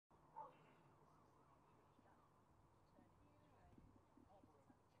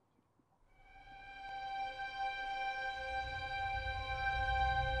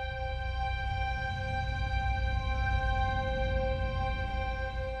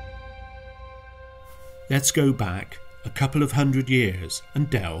Let's go back a couple of hundred years and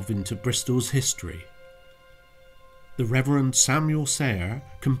delve into Bristol's history. The Reverend Samuel Sayer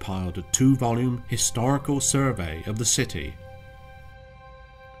compiled a 2-volume historical survey of the city.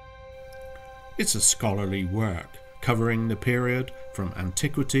 It's a scholarly work covering the period from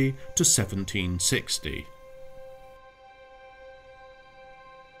antiquity to 1760.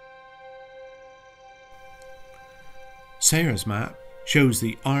 Sayer's map shows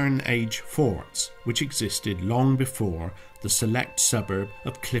the Iron Age forts which existed long before the select suburb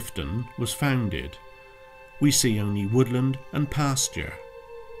of Clifton was founded. We see only woodland and pasture.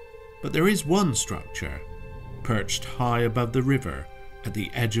 But there is one structure, perched high above the river at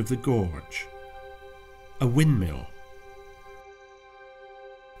the edge of the gorge. A windmill.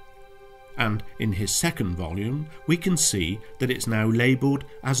 And in his second volume we can see that it's now labelled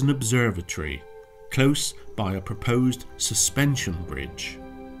as an observatory, close by a proposed suspension bridge.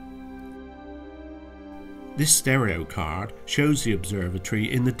 This stereo card shows the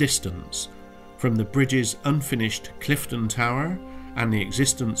observatory in the distance, from the bridge's unfinished Clifton Tower and the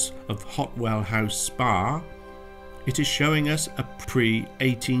existence of Hotwell House Spa. It is showing us a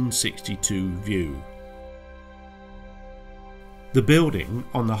pre-1862 view. The building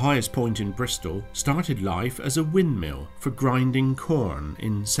on the highest point in Bristol started life as a windmill for grinding corn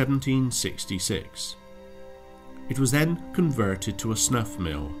in 1766. It was then converted to a snuff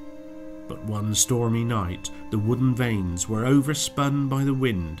mill, but one stormy night the wooden vanes were overspun by the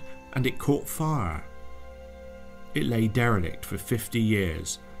wind and it caught fire. It lay derelict for 50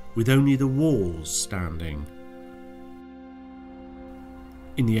 years, with only the walls standing.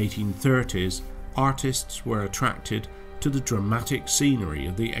 In the 1830s, artists were attracted to the dramatic scenery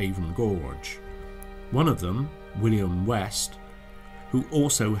of the Avon Gorge. One of them, William West, who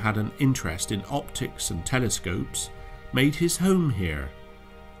also had an interest in optics and telescopes, made his home here.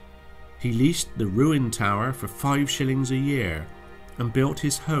 He leased the ruined tower for 5 shillings a year and built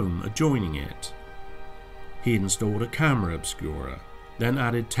his home adjoining it. He installed a camera obscura, then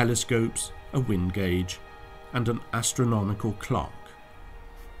added telescopes, a wind gauge, and an astronomical clock.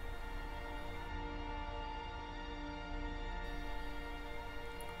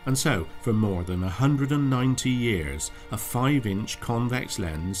 And so, for more than 190 years, a 5-inch convex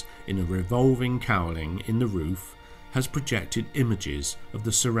lens in a revolving cowling in the roof has projected images of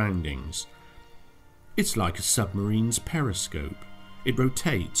the surroundings. It's like a submarine's periscope. It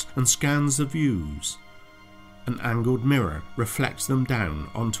rotates and scans the views. An angled mirror reflects them down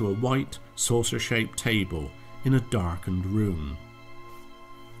onto a white, saucer-shaped table in a darkened room.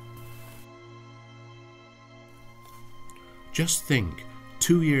 Just think,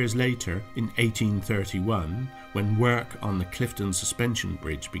 2 years later, in 1831, when work on the Clifton Suspension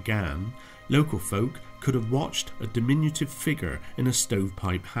Bridge began, local folk could have watched a diminutive figure in a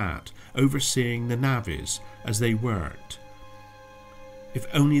stovepipe hat overseeing the navvies as they worked. If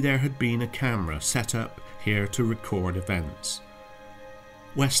only there had been a camera set up here to record events.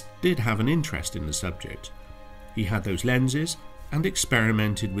 West did have an interest in the subject. He had those lenses and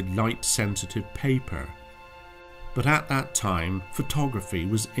experimented with light-sensitive paper. But at that time, photography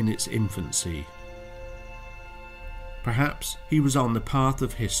was in its infancy. Perhaps he was on the path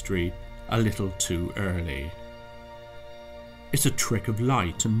of history a little too early. It's a trick of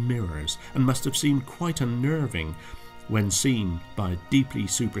light and mirrors, and must have seemed quite unnerving when seen by a deeply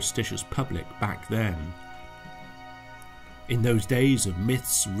superstitious public back then. In those days of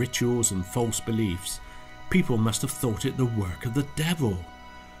myths, rituals and false beliefs, people must have thought it the work of the devil.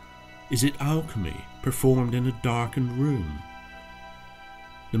 Is it alchemy performed in a darkened room?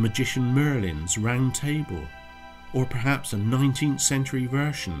 The magician Merlin's round table? Or perhaps a 19th century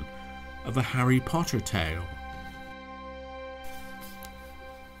version of a Harry Potter tale?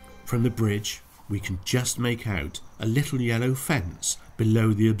 From the bridge we can just make out a little yellow fence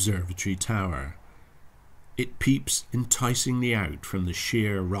below the observatory tower. It peeps enticingly out from the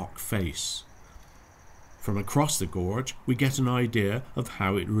sheer rock face. From across the gorge we get an idea of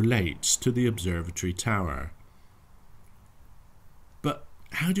how it relates to the observatory tower. But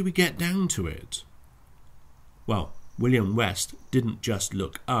how do we get down to it? Well, William West didn't just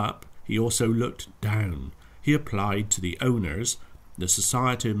look up, he also looked down. He applied to the owners, the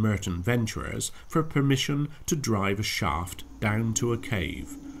Society of Merchant Venturers, for permission to drive a shaft down to a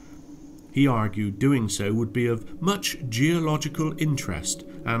cave. He argued doing so would be of much geological interest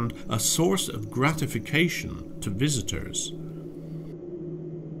and a source of gratification to visitors.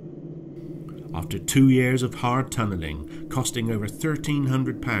 After 2 years of hard tunnelling, costing over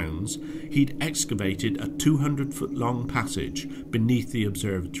 £1,300, he'd excavated a 200-foot-long passage beneath the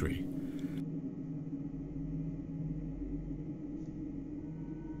observatory.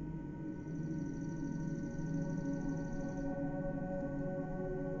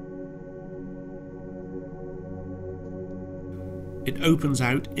 it opens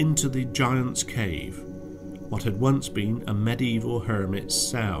out into the Giant's Cave, what had once been a medieval hermit's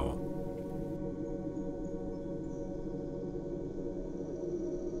cell.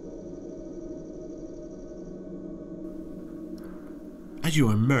 As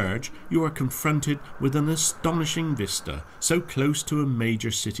you emerge, you are confronted with an astonishing vista so close to a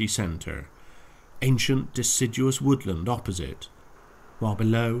major city centre. Ancient deciduous woodland opposite, while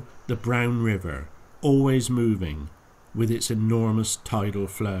below the brown river, always moving with its enormous tidal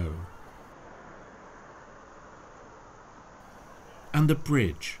flow. And the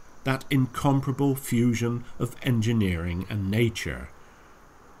bridge, that incomparable fusion of engineering and nature.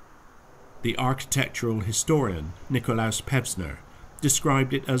 The architectural historian Nikolaus Pevsner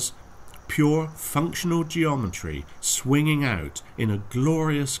described it as pure functional geometry swinging out in a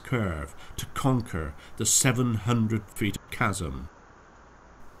glorious curve to conquer the 700 feet chasm.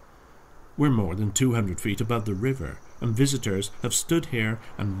 We're more than 200 feet above the river, and visitors have stood here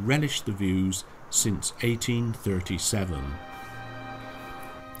and relished the views since 1837.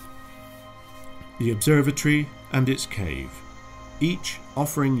 The observatory and its cave, each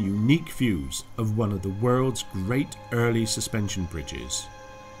offering unique views of one of the world's great early suspension bridges.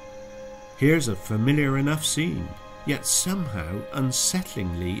 Here's a familiar enough scene, yet somehow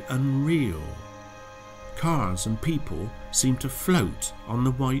unsettlingly unreal. Cars and people seem to float on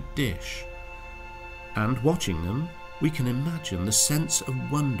the white dish, and watching them, we can imagine the sense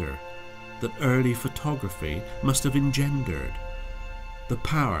of wonder that early photography must have engendered, the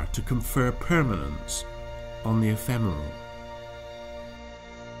power to confer permanence on the ephemeral.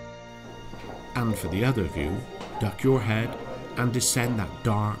 And for the other view, duck your head and descend that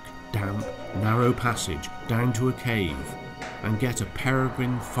dark, damp, narrow passage down to a cave and get a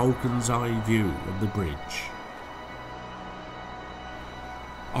peregrine falcon's eye view of the bridge.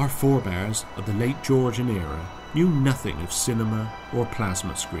 Our forebears of the late Georgian era knew nothing of cinema or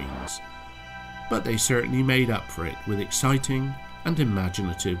plasma screens, but they certainly made up for it with exciting and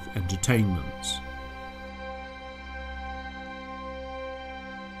imaginative entertainments.